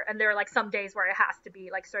master and there are like some days where it has to be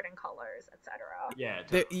like certain colors, etc.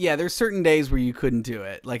 Yeah. There's certain days where you couldn't do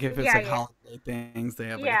it. Like if it's Yeah, like yeah. holiday things, they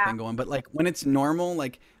have like Yeah. a thing going. But like when it's normal,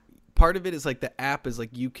 like part of it is like the app is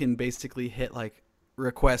like you can basically hit like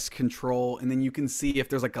request control and then you can see if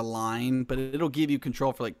there's like a line, but it'll give you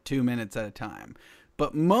control for like 2 minutes at a time.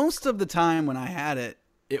 But most of the time when I had it,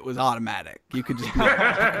 it was automatic. You could just.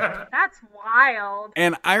 That's wild.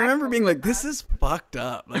 And I remember being like, "This is fucked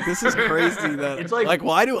up. Like, this is crazy. That It's like,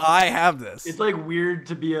 why do I have this?" It's like weird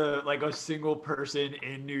to be a single person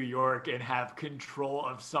in New York and have control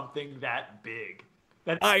of something that big.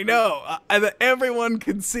 I know. That everyone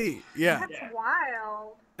can see. Yeah. That's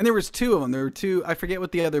wild. And there was 2 of them. There were 2. I forget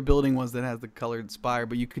what the other building was that has the colored spire,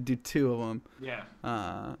 but you could do 2 of them.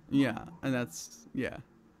 Yeah. Yeah. And that's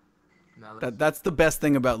Now that's the best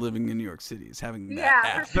thing about living in New York City is having that Yeah,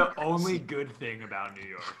 app. for sure. The only good thing about New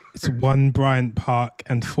York. It's 1 Bryant Park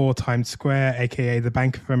and 4 Times Square, aka the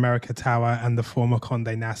Bank of America Tower and the former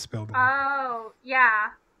Condé Nast building. Oh, yeah.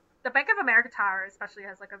 The Bank of America Tower especially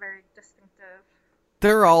has like a very distinctive.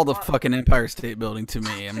 They're all the fucking Empire State Building to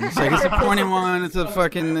me. I'm just like, it's a pointy one. It's a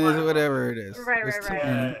fucking whatever it is.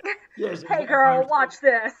 Right. Yes. Hey girl, watch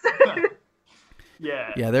this.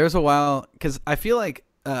 Yeah. Yeah, there was a while because I feel like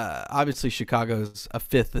obviously Chicago's a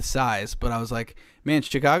fifth the size, but I was like, man,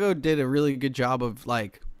 Chicago did a really good job of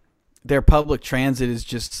like their public transit is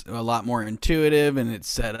just a lot more intuitive and it's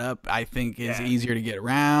set up. I think is easier to get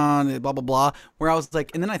around. Blah blah blah. Where I was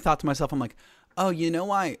like, and then I thought to myself, I'm like, oh, you know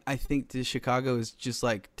why I think the Chicago is just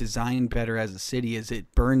like designed better as a city is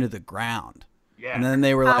it burned to the ground. Yeah. And then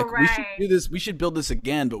they were like, we should right. do this. We should build this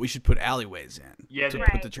again, but we should put alleyways in. Yeah, to they-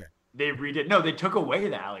 put the train. They redid. No, they took away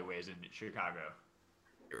the alleyways in Chicago.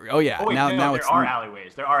 Oh yeah, Oh, wait, now no, it's there are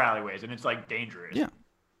alleyways. There are alleyways, and it's like dangerous. Yeah,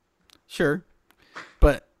 sure,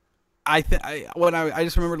 but I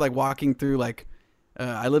just remembered like walking through like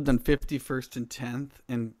I lived on 51st and 10th,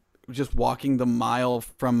 and just walking the mile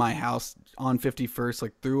from my house on 51st,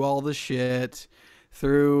 like through all the shit,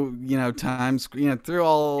 through Times, through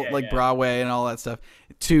all Broadway and all that stuff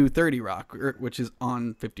to 30 Rock, which is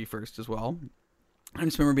on 51st as well. I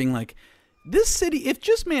just remember being like, this city, if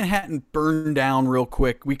just Manhattan burned down real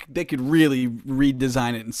quick, they could really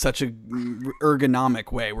redesign it in such a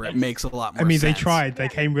ergonomic way where it makes a lot more I mean, sense. they tried. They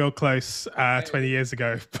came real close 20 years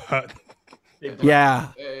ago, but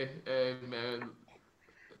Yeah. Hey, man.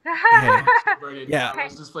 Hey. Burn it Yeah. down.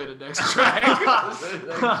 Let's just play the next track.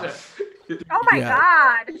 Oh my Yeah.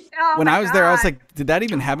 god. Oh When my I was there, I was God. like, did that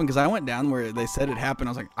even happen? Because I went down where they said it happened.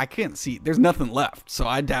 I was like, I can't see. There's nothing left. So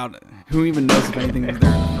I doubt it. Who even knows if anything was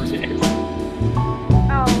there in the first place?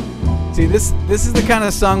 Oh, See, this is the kind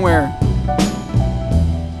of song where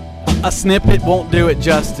a snippet won't do it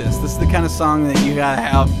justice. This is the kind of song that you gotta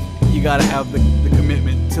have the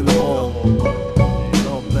commitment to the whole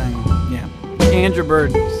thing. Yeah. Andrew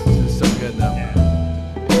Bird is so good though.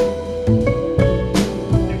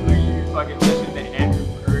 You fucking listen to Andrew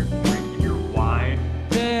Bird drinking your wine.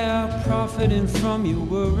 They are profiting from your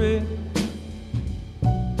worry.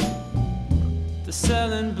 They're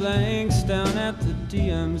selling blanks down at the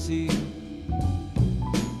DMZ.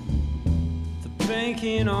 They're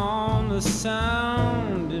banking on the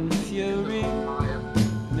sound and fury.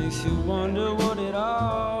 Makes you wonder what it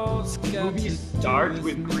all's The got movie to starts do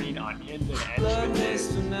with me. green onions and ends Blood with is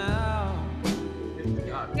this. for now.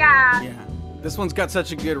 yeah. Yeah. This one's got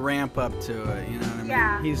such a good ramp up to it. You know what I mean?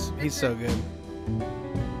 Yeah. He's so good.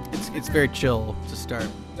 It's very chill to start.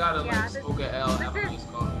 Gotta Yeah, like this- smoke an L, have a this is- nice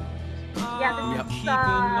coffee. Yeah, Yep. this Keep is in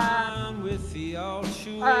mind with the all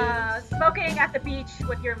shooters. smoking at the beach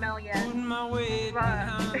with your millions. Putting my weight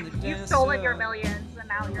behind the You've stolen your dancer. millions and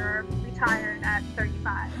now you're retired at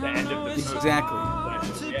 35. The end of the movie.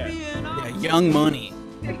 Exactly. Yeah. Yeah, young money.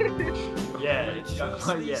 Yeah,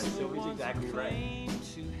 yeah, Sylvie's exactly right.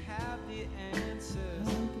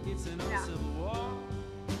 Yeah.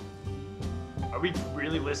 Are we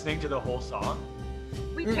really listening to the whole song?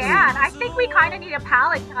 We can. I think we kind of need a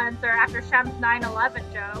palate cleanser after Shem's 9/11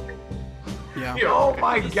 joke. Yeah. Oh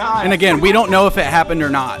my god. And again, we don't know if it happened or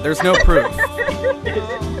not. There's no proof.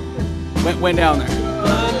 Went down there.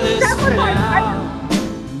 That was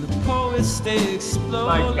like, The poets stay explode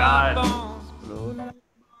My God. like bombs.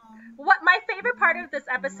 what my favorite part of this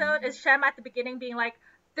episode is Shem at the beginning being like,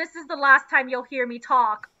 "This is the last time you'll hear me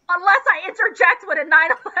talk, unless I interject with a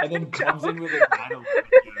 9/11 And then joke." comes in with a 9/11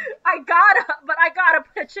 I gotta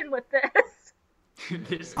pitch in with this. joke.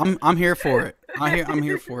 This- I'm here for it. I'm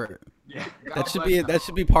here for it. yeah. That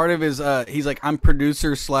should be part of his. He's like, I'm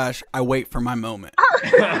producer / I wait for my moment.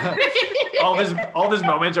 all of his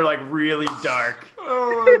moments are like really dark,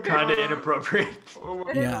 kind of inappropriate.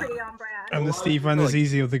 It is Yeah. pretty on brand. I'm the Steve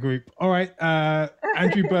Rannazzisi of the group. All right,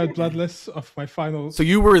 Andrew Bird, Bloodless, off my final. So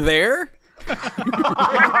you were there? My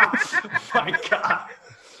god.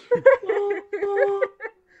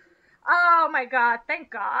 Oh my god! Thank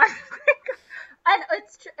God. And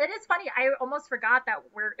it is funny. I almost forgot that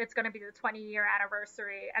it's going to be the 20-year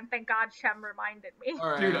anniversary, and thank God Shem reminded me. All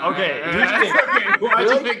right, Dude, all right, okay, all here's the right. thing. Okay, why'd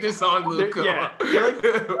you pick this song, Luke? Come Yeah.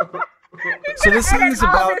 on. So this song Edit is all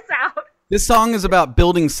about this out. this song is about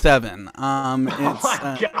Building 7. It's, Oh my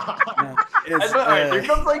god. it's, All right, uh, there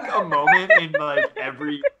comes like a moment in like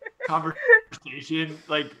every conversation,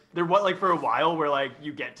 like there was like for a while where like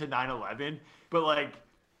you get to 9/11, but like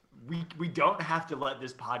we don't have to let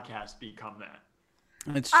this podcast become that.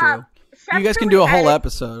 It's true. Shem You guys can really do a whole edits-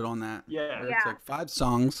 episode on that. Yeah. Yeah. It's like 5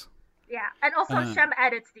 songs. Yeah, and also Uh. Shem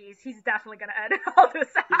edits these. He's definitely going to edit all this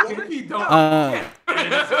out. What if he don't? Uh,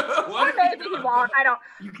 What Or if maybe he won't. I don't.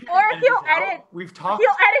 You can't Or edit he'll this out. edit. We've talked. He'll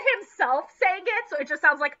edit himself saying it, so it just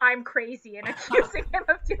sounds like I'm crazy and accusing him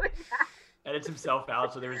of doing that. Edits himself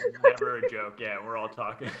out, so there's never a joke. Yeah, we're all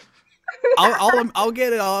talking. I'll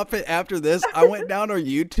get it off it after this. I went down a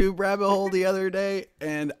YouTube rabbit hole the other day,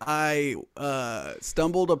 and I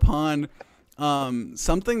stumbled upon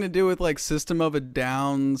something to do with like System of a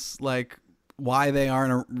Down's, like why they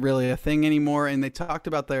aren't really a thing anymore, and they talked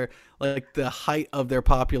about their like the height of their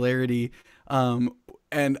popularity,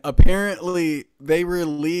 and apparently they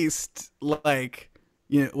released like,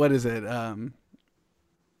 you know, what is it?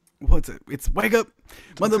 What's it? It's Wake Up,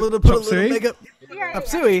 Mother Little, put a Chop little Suey? makeup. Yeah, Chop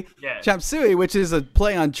Suey, Yeah. Chop Suey, which is a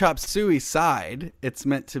play on Chop Suey's side. It's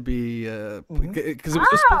meant to be because it was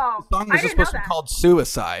just, Oh, the song I was just didn't know supposed to be that. called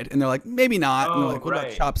Suicide, and they're like, maybe not. And they're Oh, like, what about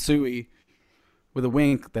right. Chop Suey? With a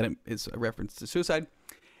wink that it is a reference to suicide.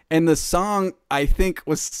 And the song, I think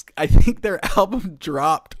their album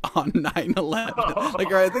dropped on 9/11.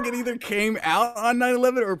 Like, or I think it either came out on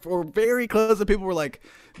 9/11 or very close. And people were like,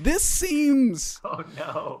 this seems Oh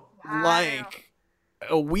no. Wow. like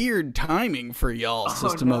a weird timing for y'all,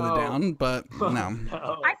 System of a no. Down, but no.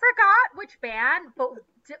 No. I forgot which band, but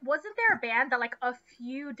wasn't there a band that like a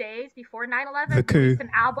few days before 9/11 The Coup. released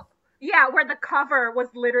an album? Yeah, where the cover was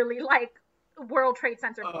literally like World Trade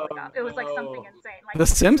Center blowing up. It was like something insane. Like The 2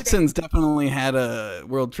 days. Simpsons definitely had a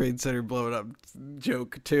World Trade Center blow it up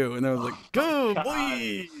joke too, and they was like, "Go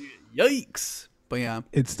boy, yikes!" But yeah,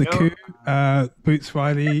 It's the coup. Boots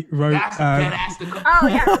Riley wrote. That's the Oh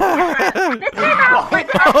yeah. Yeah. This came out like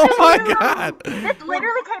oh my absolutely- god, This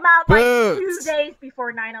literally came out like Boots. 2 days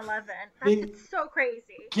before 9/11. That's so crazy.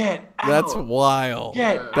 Get out. that's wild.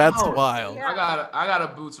 Get That's out. wild. Yeah. I got a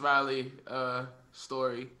Boots Riley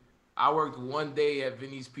story. I worked one day at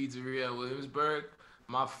Vinny's Pizzeria in Williamsburg.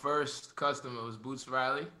 My first customer was Boots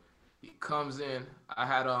Riley. He comes in. I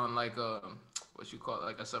had on like a what you call it,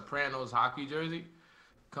 like a Sopranos hockey jersey.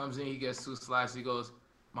 Comes in, he gets 2 slices. He goes,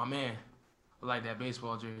 "My man, I like that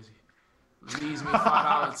baseball jersey." Leaves me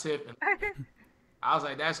 $5 tip. And I was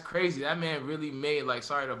like, "That's crazy. That man really made like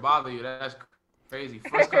sorry to bother you. That's crazy."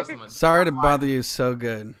 First customer. Sorry to bother you. So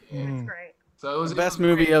good. It's great. So it was The best it was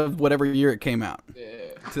movie great. of whatever year it came out,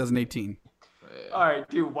 Yeah. 2018. All right,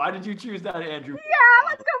 dude. Why did you choose that, Andrew? Yeah,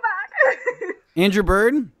 let's go back. Andrew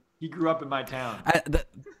Bird. He grew up in my town.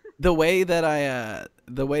 The way that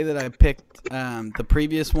I picked the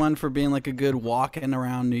previous one for being like a good walking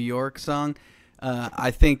around New York song,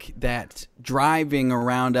 I think that driving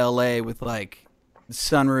around LA with like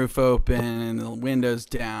sunroof open and the windows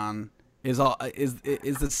down is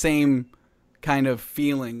the same kind of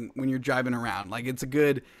feeling when you're driving around. Like it's a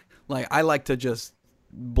good, like I like to just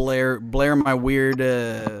blare my weird,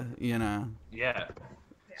 you know. Yeah.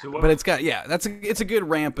 So what? But it's got it's a good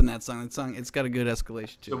ramp in that song. It's got a good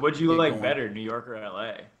escalation to So it. what'd you Get like going. better, New York or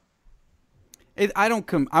LA? I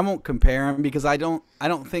won't compare them because I don't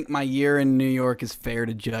think my year in New York is fair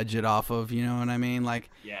to judge it off of. You know what I mean? Like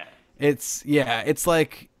Yeah. it's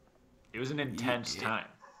like It was an intense time.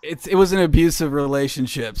 it was an abusive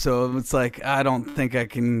relationship, so it's like I don't think I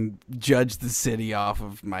can judge the city off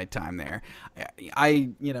of my time there. I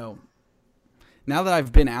you know, now that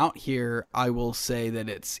I've been out here, I will say that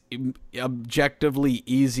it's objectively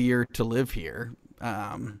easier to live here.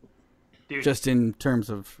 Dude, Just in terms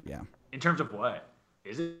of in terms of what?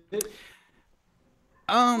 Is it?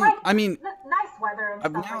 I mean, Nice weather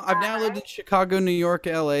and stuff I've now lived in Chicago, New York,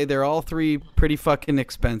 LA. They're all three pretty fucking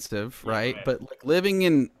expensive, right? right. But like living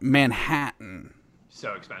in Manhattan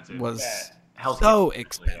So expensive. was Healthcare, so yeah.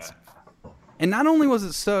 expensive. And not only was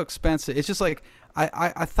it so expensive, it's just like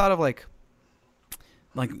I thought of like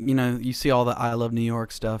you know, you see all the I Love New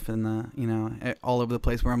York stuff and the, you know, all over the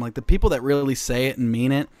place where I'm like, the people that really say it and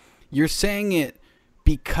mean it, you're saying it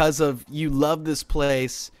because of you love this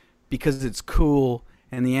place because it's cool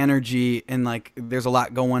and the energy and like there's a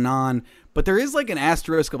lot going on, but there is like an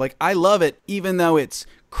asterisk of like I love it even though it's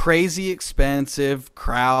crazy expensive,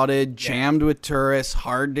 crowded, jammed with tourists,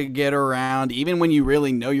 hard to get around. Even when you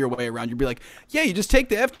really know your way around, you'd be like, yeah, you just take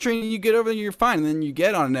the F train and you get over there, you're fine. And then you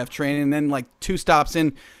get on an F train, and then like 2 stops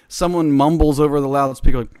in, someone mumbles over the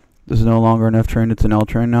loudspeaker like, this is no longer an F train, it's an L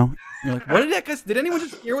train now. You're like, what did that guy? Did anyone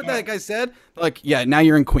just hear what that guy said? Like, yeah, now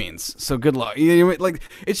you're in Queens, so good luck. You know, like,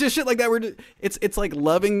 it's just shit like that. It's like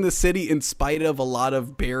loving the city in spite of a lot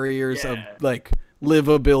of barriers of like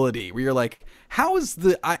livability. Where you're like, how is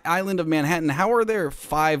the island of Manhattan? How are there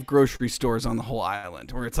 5 grocery stores on the whole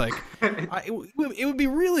island? Where it's like, it would be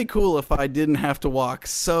really cool if I didn't have to walk.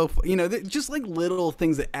 So just like little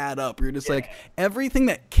things that add up. You're just like, everything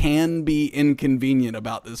that can be inconvenient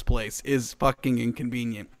about this place is fucking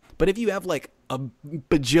inconvenient. But if you have like a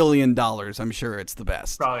bajillion dollars, I'm sure it's the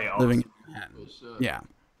best. Probably living in Manhattan. Yeah.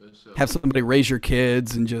 Have somebody raise your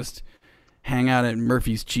kids and just hang out at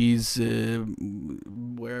Murphy's Cheese,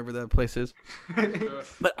 wherever that place is.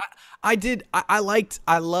 But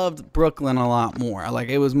I loved Brooklyn a lot more.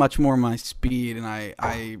 It was much more my speed, and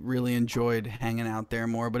I really enjoyed hanging out there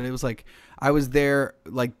more. But it was like, I was there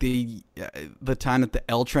like the time that the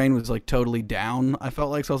L train was like totally down, I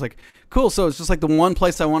felt like. So I was like, cool. So it's just like the one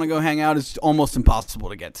place I want to go hang out is almost impossible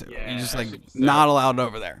to get to. Yeah, you're just like not allowed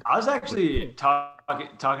over there. I was actually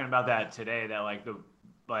talking about that today, that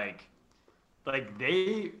like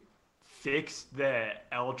they fixed the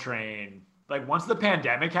L train. Like once the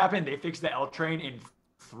pandemic happened, they fixed the L train in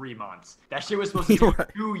 3 months. That shit was supposed to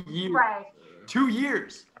take 2 years. Right. 2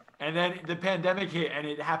 years. And then the pandemic hit, and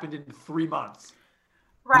it happened in 3 months.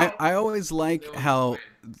 Right. I always like how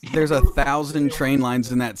there's 1,000 train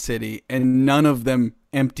lines in that city, and none of them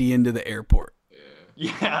empty into the airport.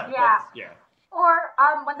 Yeah. Or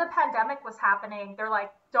when the pandemic was happening, they're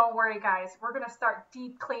like, don't worry, guys, we're going to start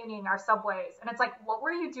deep cleaning our subways. And it's like, what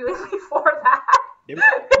were you doing before that? It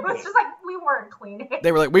was just like, we weren't cleaning.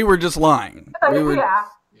 They were like, we were just lying. They were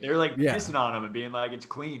like pissing on them and being like, it's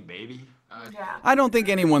clean, baby. I don't think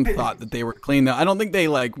anyone thought that they were clean, though. I don't think they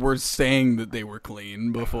were saying that they were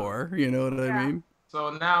clean before. You know what I mean?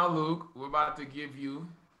 So now, Luke, we're about to give you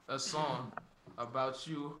a song about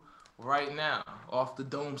you right now, off the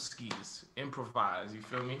dome skis. Improvise, you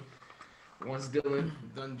feel me? Once Dylan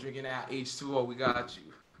done drinking that H2O, we got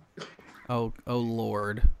you. Oh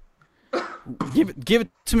Lord. Give it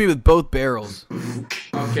to me with both barrels.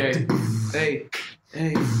 Okay. Hey.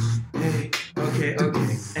 Okay.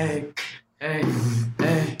 Hey.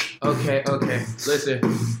 Okay. Listen.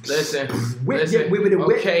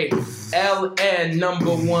 Okay. LN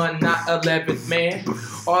number 1, not 11th man.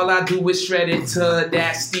 All I do is shred it to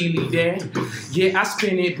that Steely Dan. Yeah, I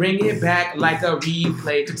spin it, bring it back like a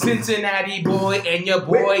replay. Cincinnati boy, and your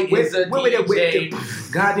boy is a DJ.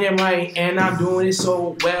 Goddamn right, and I'm doing it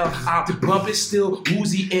so well. I'm bumping still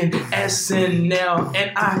Uzi in SNL.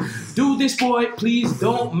 And I do this, boy, please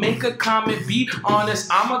don't make a comment. Be honest,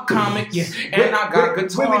 I'm a comic, yeah. And I got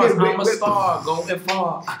guitars, I'm a star, going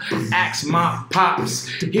far. Ask my pops.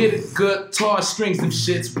 Hit a guitar strings, them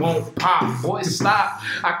shits won't pop. Boy, stop.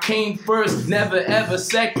 I came first, never ever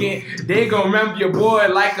second. They gon' remember your boy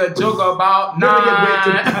like a joke about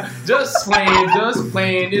 9. Just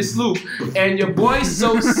playing this loop. And your boy's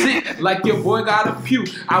so sick, like your boy got a puke.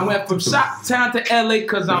 I went from Shop Town to LA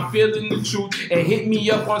cause I'm feeling the truth. And hit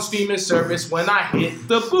me up on streaming service when I hit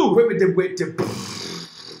the booth.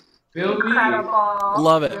 Feel me? Incredible.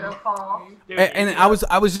 Love it. Beautiful. And I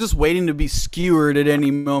was just waiting to be skewered at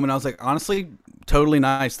any moment. I was like, honestly, totally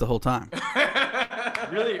nice the whole time.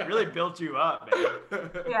 Really built you up, man.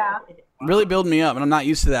 Yeah. Really build me up, and I'm not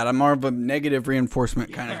used to that. I'm more of a negative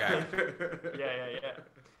reinforcement kind of guy. Yeah.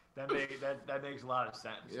 That makes a lot of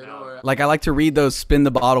sense. Like, I like to read those spin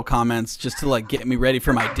the bottle comments just to like get me ready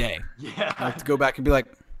for my day. Yeah. I like to go back and be like,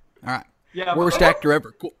 all right. Yeah. Worst actor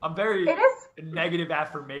ever. Cool. I'm very negative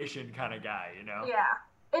affirmation kind of guy, you know? Yeah.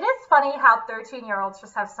 It is funny how 13-year-olds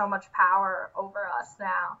just have so much power over us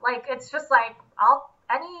now. Like, it's just like,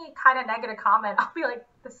 any kind of negative comment, I'll be like,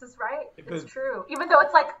 this is right. It's true. Even though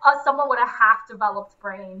it's like someone with a half-developed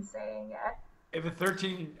brain saying it. If a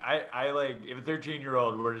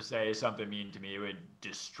 13-year-old were to say something mean to me, it would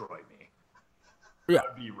destroy me. Yeah.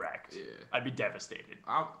 I'd be wrecked. Yeah. I'd be devastated.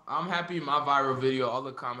 I'm happy my viral video, all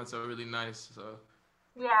the comments are really nice, so.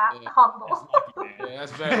 Yeah, humble. That's lucky, man. Yeah,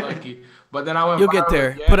 that's very lucky. But then I went You'll viral get there.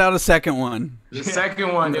 again. Put out a second one. The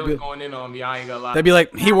second one, they was going in on me. I ain't gonna lie. They'd be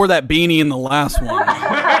like, he wore that beanie in the last one.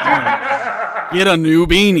 Get a new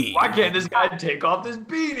beanie. Why can't this guy take off this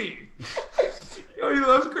beanie? Yo,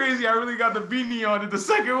 that's crazy. I really got the beanie on in the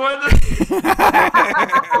second one.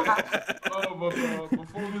 But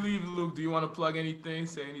before we leave, Luke, do you want to plug anything?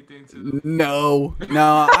 Say anything to them? No.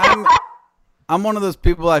 I'm one of those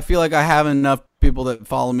people. I feel like I have enough people that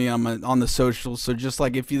follow me on the socials. So just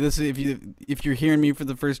like if you're hearing me for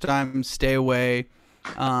the first time, stay away.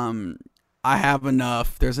 I have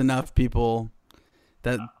enough. There's enough people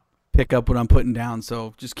that pick up what I'm putting down.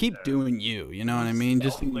 So just keep doing you. You know what I mean?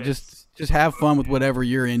 Just have fun with whatever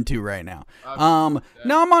you're into right now. No,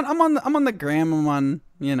 I'm on the gram. I'm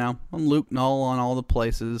Luke Null on all the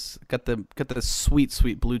places. Got the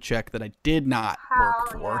sweet blue check that I did not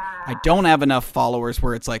work for. Yeah. I don't have enough followers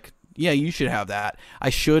where it's like, yeah, you should have that. I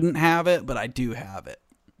shouldn't have it, but I do have it.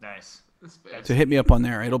 Nice. So hit me up on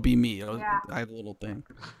there. It'll be me. I have a little thing.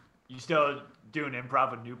 You still doing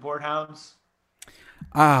improv with Newport Hounds?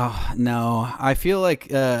 No. I feel like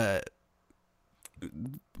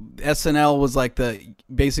SNL was like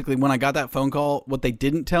basically when I got that phone call, what they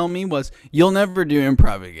didn't tell me was you'll never do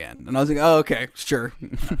improv again. And I was like, oh, okay, sure.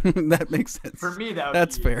 That makes sense. For me,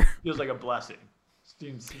 that's fair. Feels like a blessing.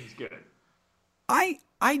 Seems good.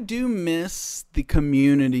 I do miss the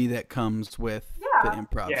community that comes with the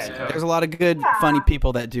improv. Yeah, scene. totally. There's a lot of good, funny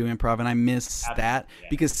people that do improv, and I miss that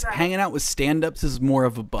because hanging out with stand-ups is more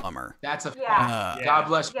of a bummer. That's a Yeah. fact. God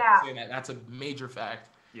bless you Yeah. for saying that. That's a major fact.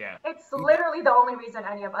 Yeah. It's literally the only reason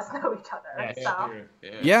any of us know each other. Yeah, So. true.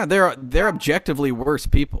 Yeah, they're objectively worse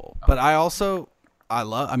people, but I love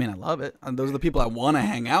it. And those are the people I want to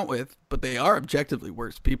hang out with, but they are objectively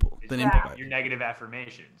worse people than improv. Your negative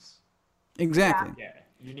affirmations. Exactly. Yeah,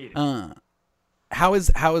 you need it. How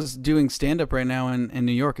is doing stand up right now in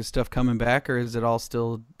New York? Is stuff coming back or is it all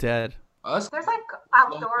still dead? There's like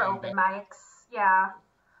outdoor open mics. Yeah.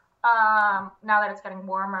 Now that it's getting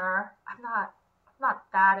warmer, I'm not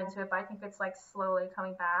that into it, but I think it's like slowly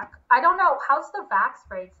coming back. I don't know, how's the vax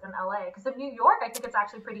rates in LA? Because in New York, I think it's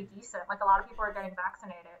actually pretty decent. Like a lot of people are getting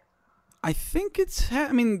vaccinated. I think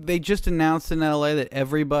they just announced in LA that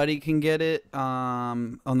everybody can get it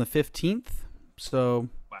on the 15th. So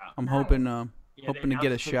I'm hoping to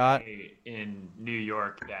get a shot. In New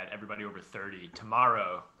York that everybody over 30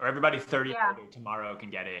 tomorrow, or everybody 30 tomorrow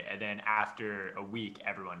can get it, and then after a week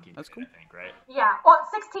everyone can get it, I think, right? Yeah, well,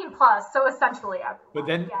 16 plus, so essentially everyone. But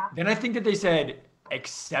then I think that they said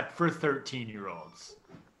except for 13-year-olds.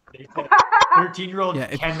 They said 13-year-olds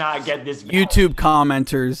cannot get this vaccine. YouTube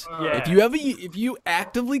commenters. Yeah. If you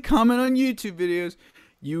actively comment on YouTube videos,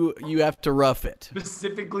 you have to rough it.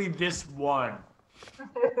 Specifically this one.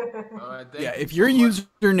 If your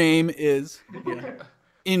username is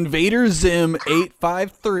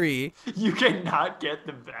InvaderZim853, you cannot get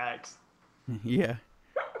the vax. Yeah,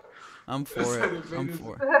 I'm for it. I'm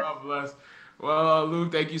for it. God bless. Well,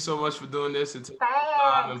 Luke, thank you so much for doing this and taking the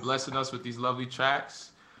time and blessing us with these lovely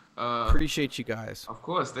tracks. Appreciate you guys. Of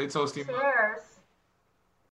course, stay toasty. Cheers.